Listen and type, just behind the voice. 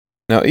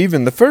Now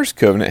even the first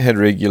covenant had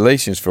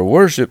regulations for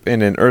worship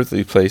and an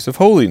earthly place of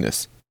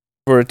holiness.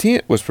 For a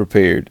tent was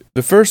prepared,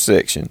 the first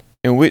section,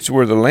 in which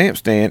were the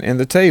lampstand and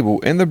the table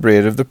and the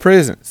bread of the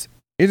presence.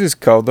 It is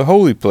called the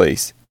holy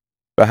place.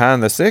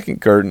 Behind the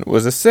second curtain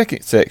was a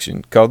second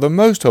section called the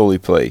most holy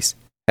place,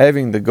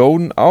 having the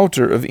golden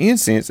altar of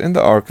incense and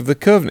the ark of the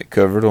covenant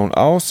covered on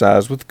all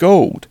sides with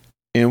gold,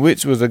 in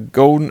which was a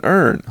golden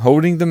urn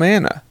holding the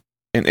manna,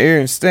 and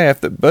Aaron's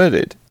staff that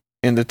budded,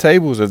 and the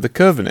tables of the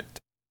covenant.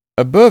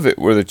 Above it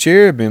were the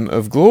cherubim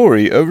of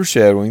glory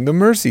overshadowing the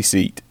mercy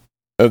seat.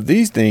 Of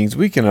these things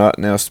we cannot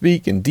now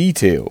speak in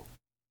detail.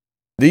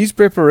 These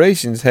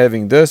preparations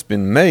having thus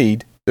been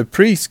made, the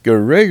priests go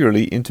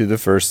regularly into the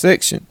first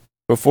section,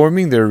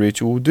 performing their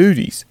ritual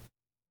duties.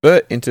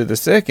 But into the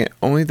second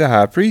only the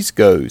high priest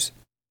goes,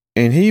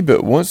 and he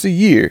but once a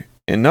year,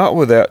 and not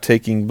without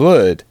taking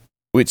blood,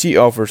 which he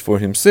offers for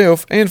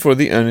himself and for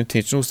the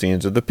unintentional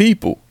sins of the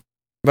people.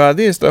 By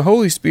this the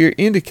Holy Spirit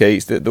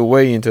indicates that the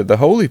way into the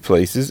holy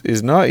places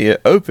is not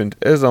yet opened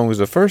as long as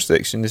the first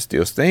section is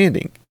still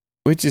standing,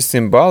 which is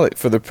symbolic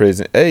for the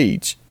present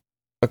age.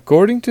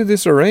 According to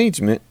this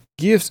arrangement,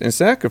 gifts and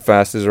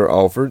sacrifices are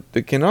offered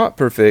that cannot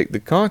perfect the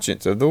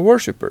conscience of the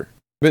worshipper,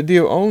 but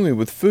deal only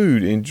with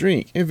food and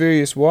drink and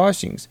various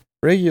washings,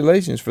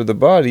 regulations for the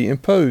body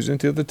imposed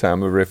until the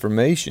time of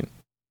Reformation.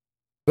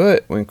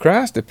 But when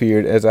Christ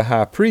appeared as a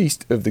high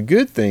priest of the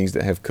good things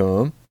that have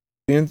come,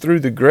 then through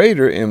the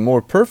greater and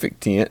more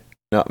perfect tent,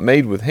 not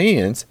made with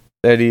hands,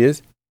 that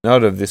is,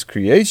 not of this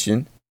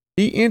creation,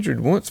 he entered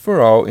once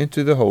for all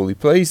into the holy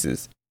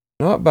places,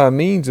 not by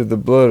means of the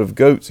blood of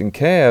goats and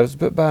calves,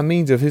 but by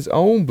means of his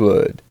own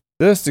blood,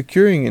 thus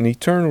securing an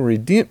eternal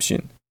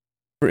redemption.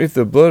 For if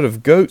the blood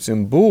of goats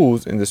and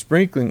bulls and the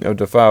sprinkling of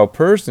defiled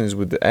persons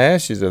with the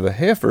ashes of a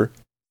heifer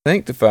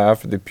sanctify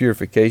for the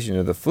purification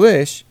of the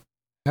flesh,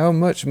 how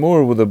much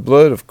more will the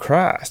blood of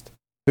Christ,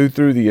 who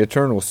through the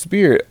eternal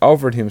Spirit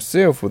offered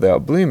himself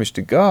without blemish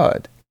to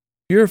God,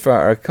 purify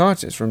our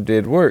conscience from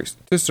dead works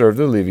to serve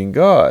the living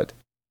God?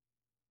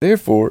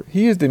 Therefore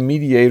he is the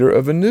mediator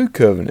of a new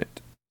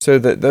covenant, so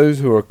that those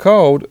who are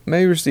called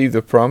may receive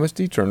the promised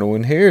eternal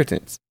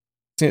inheritance,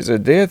 since a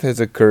death has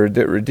occurred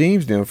that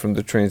redeems them from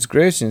the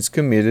transgressions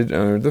committed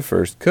under the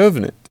first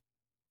covenant.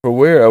 For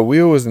where a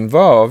will is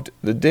involved,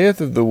 the death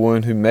of the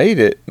one who made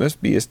it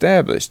must be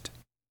established.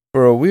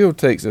 For a will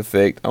takes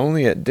effect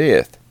only at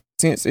death,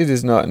 since it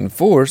is not in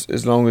force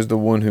as long as the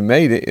one who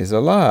made it is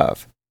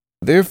alive.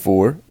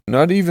 Therefore,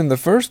 not even the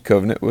first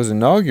covenant was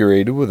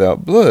inaugurated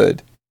without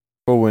blood.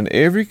 For when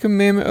every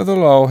commandment of the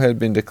law had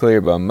been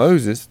declared by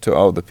Moses to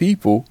all the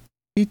people,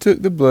 he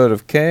took the blood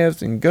of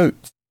calves and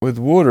goats, with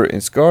water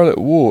and scarlet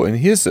wool and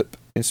hyssop,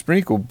 and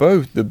sprinkled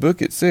both the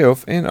book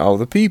itself and all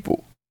the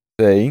people,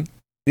 saying,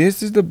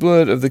 This is the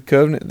blood of the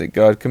covenant that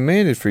God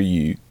commanded for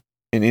you.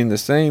 And in the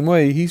same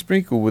way he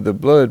sprinkled with the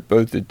blood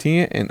both the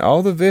tent and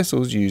all the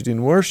vessels used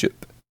in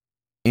worship.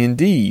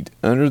 Indeed,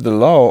 under the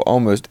law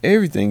almost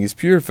everything is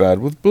purified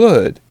with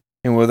blood,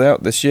 and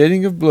without the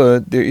shedding of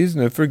blood there is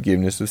no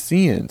forgiveness of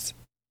sins.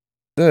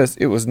 Thus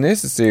it was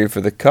necessary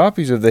for the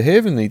copies of the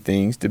heavenly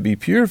things to be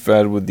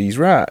purified with these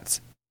rites,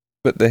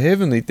 but the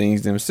heavenly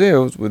things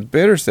themselves with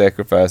better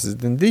sacrifices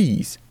than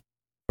these.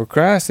 For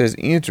Christ has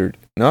entered,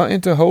 not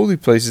into holy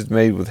places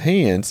made with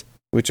hands,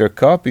 which are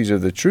copies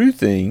of the true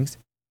things,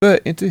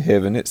 but into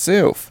heaven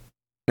itself,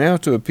 now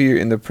to appear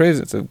in the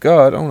presence of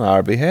God on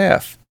our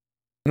behalf.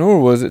 Nor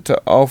was it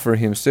to offer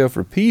himself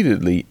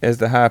repeatedly, as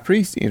the high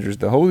priest enters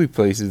the holy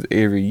places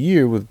every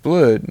year with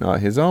blood not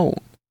his own.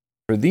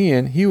 For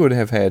then he would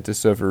have had to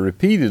suffer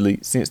repeatedly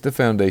since the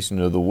foundation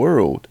of the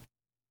world.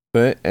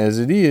 But as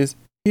it is,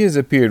 he has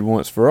appeared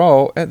once for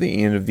all at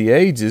the end of the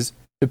ages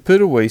to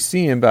put away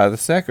sin by the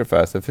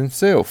sacrifice of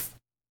himself.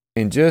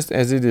 And just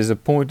as it is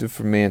appointed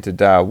for man to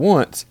die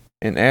once,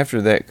 and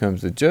after that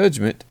comes the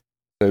judgment,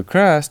 so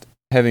Christ,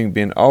 having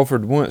been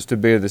offered once to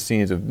bear the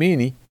sins of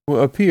many,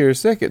 will appear a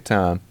second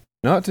time,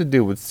 not to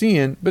deal with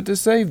sin, but to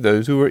save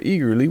those who are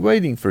eagerly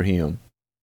waiting for him.